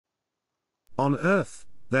On Earth,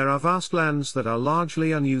 there are vast lands that are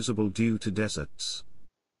largely unusable due to deserts.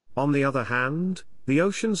 On the other hand, the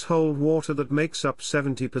oceans hold water that makes up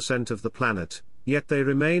 70% of the planet, yet they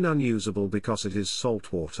remain unusable because it is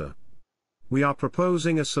salt water. We are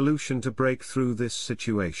proposing a solution to break through this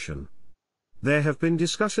situation. There have been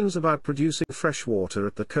discussions about producing fresh water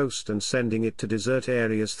at the coast and sending it to desert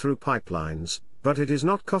areas through pipelines, but it is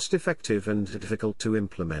not cost-effective and difficult to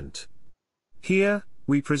implement. Here,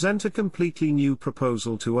 we present a completely new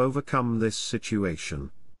proposal to overcome this situation.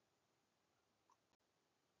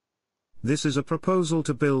 This is a proposal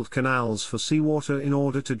to build canals for seawater in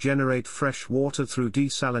order to generate fresh water through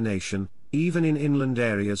desalination, even in inland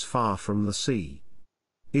areas far from the sea.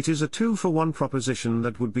 It is a 2-for-1 proposition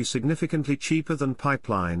that would be significantly cheaper than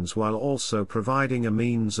pipelines while also providing a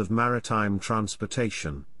means of maritime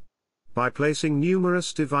transportation. By placing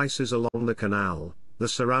numerous devices along the canal, the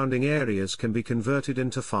surrounding areas can be converted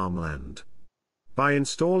into farmland. By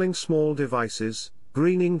installing small devices,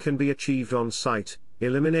 greening can be achieved on site,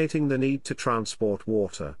 eliminating the need to transport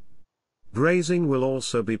water. Grazing will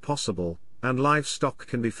also be possible, and livestock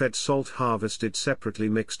can be fed salt harvested separately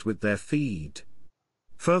mixed with their feed.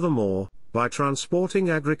 Furthermore, by transporting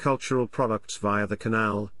agricultural products via the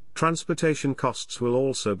canal, transportation costs will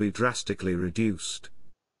also be drastically reduced.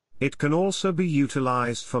 It can also be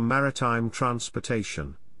utilized for maritime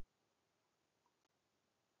transportation.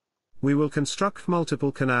 We will construct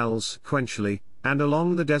multiple canals sequentially, and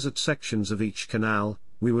along the desert sections of each canal,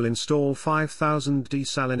 we will install 5,000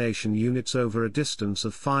 desalination units over a distance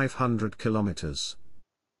of 500 kilometers.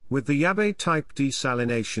 With the Yabe-type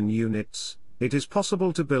desalination units, it is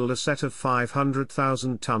possible to build a set of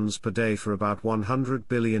 500,000 tons per day for about 100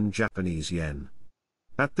 billion Japanese yen.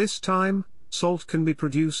 At this time, salt can be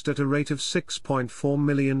produced at a rate of 6.4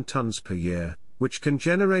 million tons per year, which can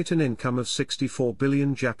generate an income of 64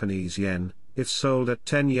 billion Japanese yen, if sold at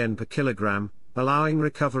 10 yen per kilogram, allowing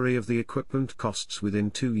recovery of the equipment costs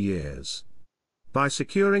within 2 years. By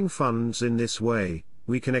securing funds in this way,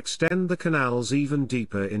 we can extend the canals even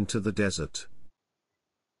deeper into the desert.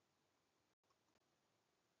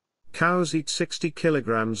 Cows eat 60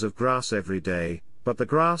 kilograms of grass every day, but the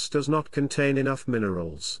grass does not contain enough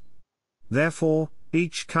minerals. Therefore,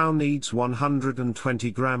 each cow needs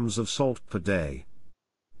 120 grams of salt per day.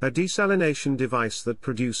 A desalination device that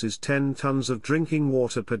produces 10 tons of drinking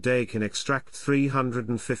water per day can extract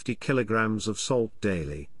 350 kilograms of salt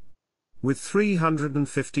daily. With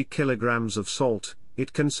 350 kilograms of salt,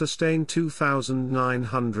 it can sustain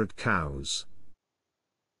 2,900 cows.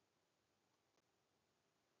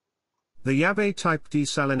 The Yabe-type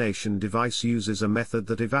desalination device uses a method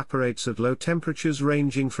that evaporates at low temperatures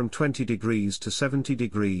ranging from 20 degrees to 70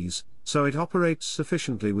 degrees, so it operates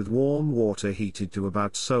sufficiently with warm water heated to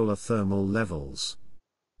about solar thermal levels.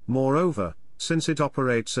 Moreover, since it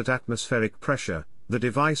operates at atmospheric pressure, the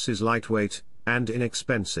device is lightweight and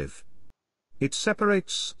inexpensive. It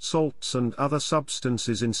separates salts and other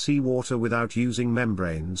substances in seawater without using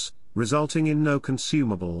membranes, resulting in no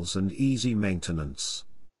consumables and easy maintenance.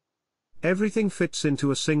 Everything fits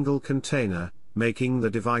into a single container, making the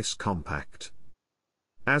device compact.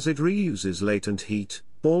 As it reuses latent heat,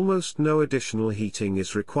 almost no additional heating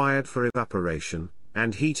is required for evaporation,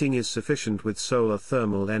 and heating is sufficient with solar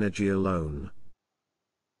thermal energy alone.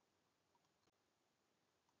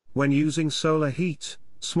 When using solar heat,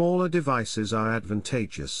 smaller devices are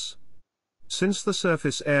advantageous. Since the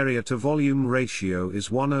surface area to volume ratio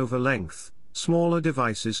is 1 over length, smaller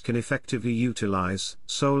devices can effectively utilize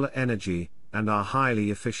solar energy, and are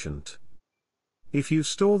highly efficient. If you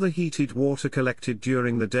store the heated water collected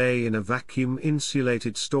during the day in a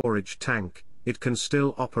vacuum-insulated storage tank, it can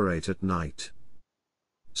still operate at night.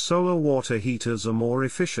 Solar water heaters are more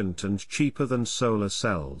efficient and cheaper than solar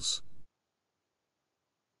cells.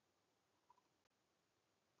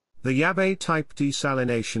 The Yabe-type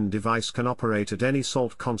desalination device can operate at any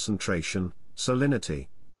salt concentration, salinity.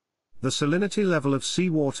 The salinity level of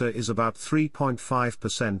seawater is about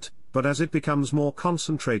 3.5%, but as it becomes more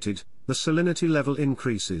concentrated, the salinity level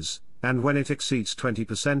increases, and when it exceeds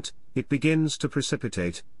 20%, it begins to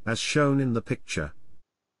precipitate, as shown in the picture.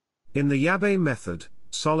 In the Yabe method,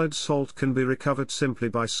 solid salt can be recovered simply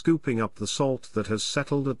by scooping up the salt that has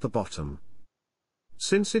settled at the bottom.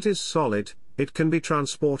 Since it is solid, it can be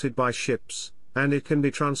transported by ships, and it can be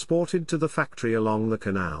transported to the factory along the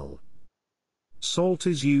canal. Salt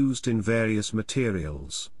is used in various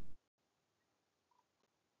materials.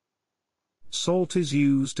 Salt is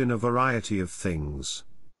used in a variety of things.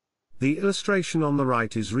 The illustration on the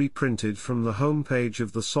right is reprinted from the homepage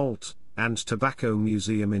of the Salt and Tobacco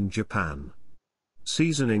Museum in Japan.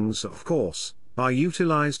 Seasonings, of course, are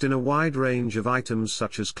utilized in a wide range of items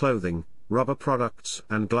such as clothing, rubber products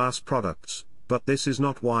and glass products, but this is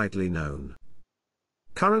not widely known.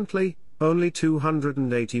 Currently, only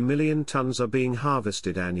 280 million tons are being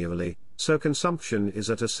harvested annually, so consumption is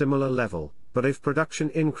at a similar level, but if production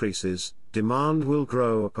increases, demand will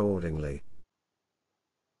grow accordingly.